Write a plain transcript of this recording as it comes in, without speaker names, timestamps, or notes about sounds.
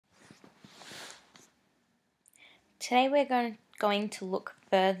Today we're going to look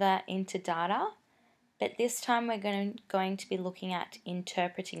further into data, but this time we're going to be looking at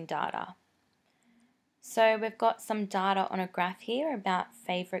interpreting data. So we've got some data on a graph here about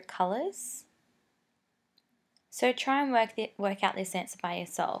favourite colours. So try and work out this answer by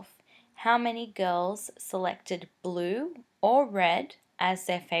yourself. How many girls selected blue or red as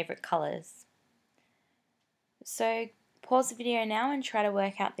their favourite colours? So pause the video now and try to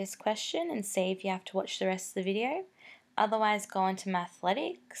work out this question and see if you have to watch the rest of the video. Otherwise, go on to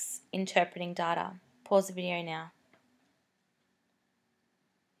Mathletics, interpreting data. Pause the video now.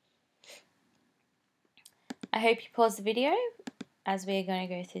 I hope you pause the video as we are going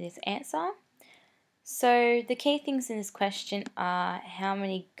to go through this answer. So the key things in this question are how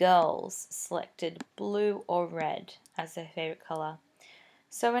many girls selected blue or red as their favourite colour.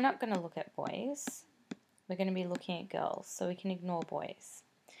 So we're not going to look at boys. We're going to be looking at girls, so we can ignore boys.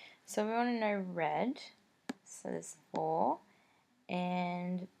 So we want to know red, so there's 4,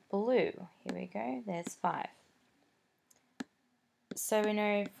 and blue, here we go, there's 5. So we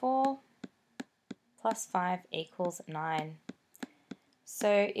know 4 plus 5 equals 9.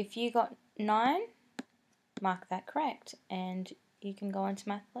 So if you got 9, mark that correct and you can go on to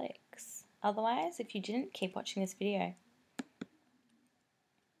Mathletics. Otherwise, if you didn't, keep watching this video.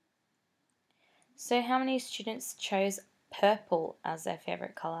 So how many students chose purple as their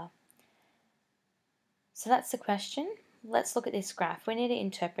favourite colour? So that's the question. Let's look at this graph. We need to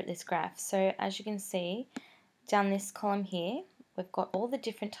interpret this graph. So as you can see, down this column here, we've got all the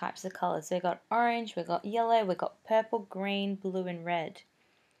different types of colours. We've got orange, we've got yellow, we've got purple, green, blue and red.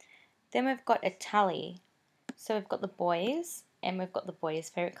 Then we've got a tally. So we've got the boys and we've got the boys'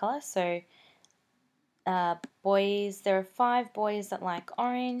 favourite colour. So boys, there are 5 boys that like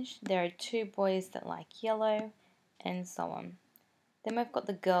orange, there are 2 boys that like yellow, and so on. Then we've got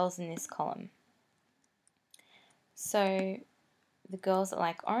the girls in this column. So the girls that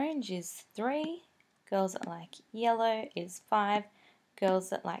like orange is 3, girls that like yellow is 5, girls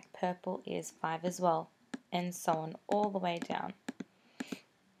that like purple is 5 as well, and so on all the way down.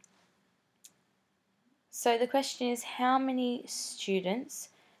 So the question is, how many students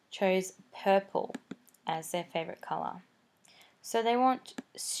chose purple as their favourite colour? So they want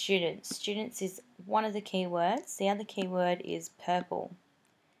students. Students is one of the key words. The other key word is purple.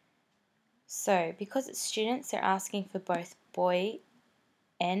 So because it's students, they're asking for both boy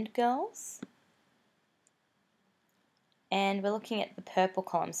and girls. And we're looking at the purple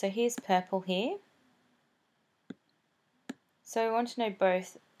column. So here's purple here. So we want to know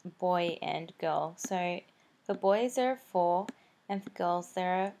both boy and girl. So for boys there are 4 and for girls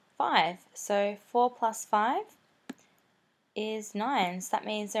there are 5. So 4 plus 5 is 9. So that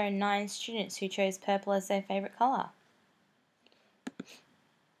means there are 9 students who chose purple as their favourite colour.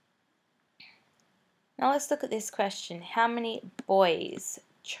 Now let's look at this question. How many boys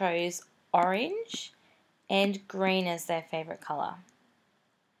chose orange and green as their favourite colour?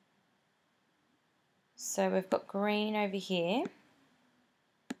 So we've got green over here.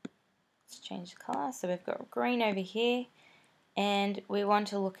 Let's change the colour. So we've got green over here and we want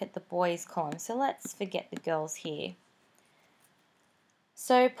to look at the boys column. So let's forget the girls here.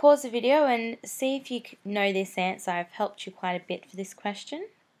 So pause the video and see if you know this answer. I've helped you quite a bit for this question.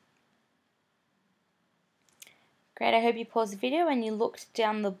 Great, I hope you paused the video and you looked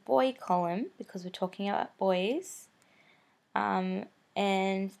down the boy column because we're talking about boys and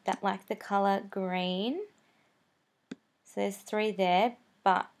that like the colour green. So there's 3 there,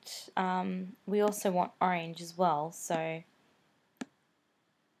 but we also want orange as well, so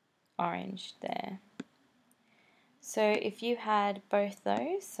orange there. So if you had both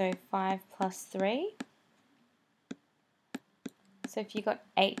those, so 5 plus 3, so if you got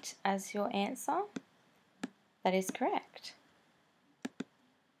 8 as your answer, that is correct.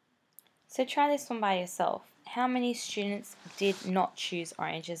 So try this one by yourself. How many students did not choose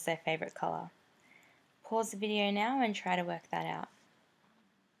orange as their favourite colour? Pause the video now and try to work that out.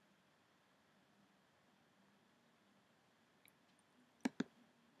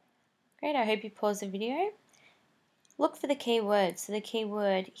 Great, I hope you paused the video. Look for the key word. So the key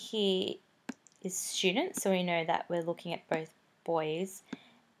word here is student, so we know that we're looking at both boys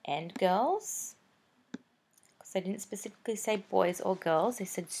and girls. Because they didn't specifically say boys or girls, they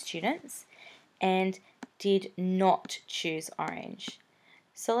said students, and did not choose orange.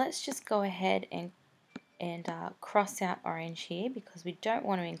 So let's just go ahead and cross out orange here because we don't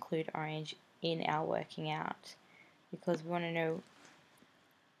want to include orange in our working out because we want to know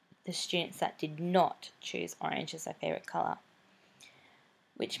the students that did not choose orange as their favourite colour.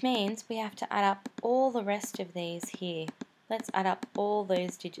 Which means we have to add up all the rest of these here. Let's add up all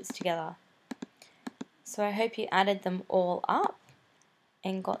those digits together. So I hope you added them all up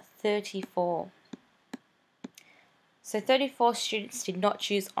and got 34. So 34 students did not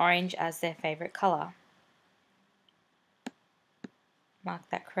choose orange as their favourite colour. Mark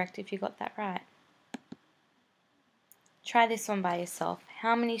that correct if you got that right. Try this one by yourself.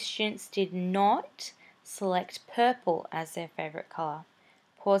 How many students did not select purple as their favourite colour?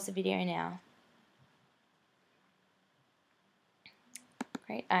 Pause the video now.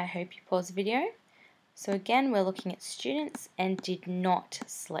 Great, I hope you pause the video. So again, we're looking at students and did not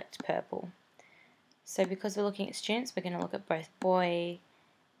select purple. So because we're looking at students, we're going to look at both boy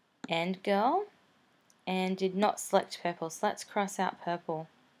and girl, and did not select purple. So let's cross out purple.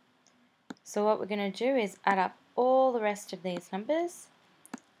 So what we're going to do is add up all the rest of these numbers,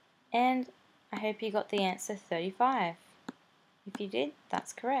 and I hope you got the answer 35. If you did,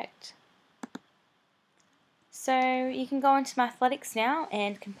 that's correct. So you can go into Mathletics now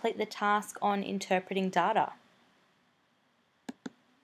and complete the task on interpreting data.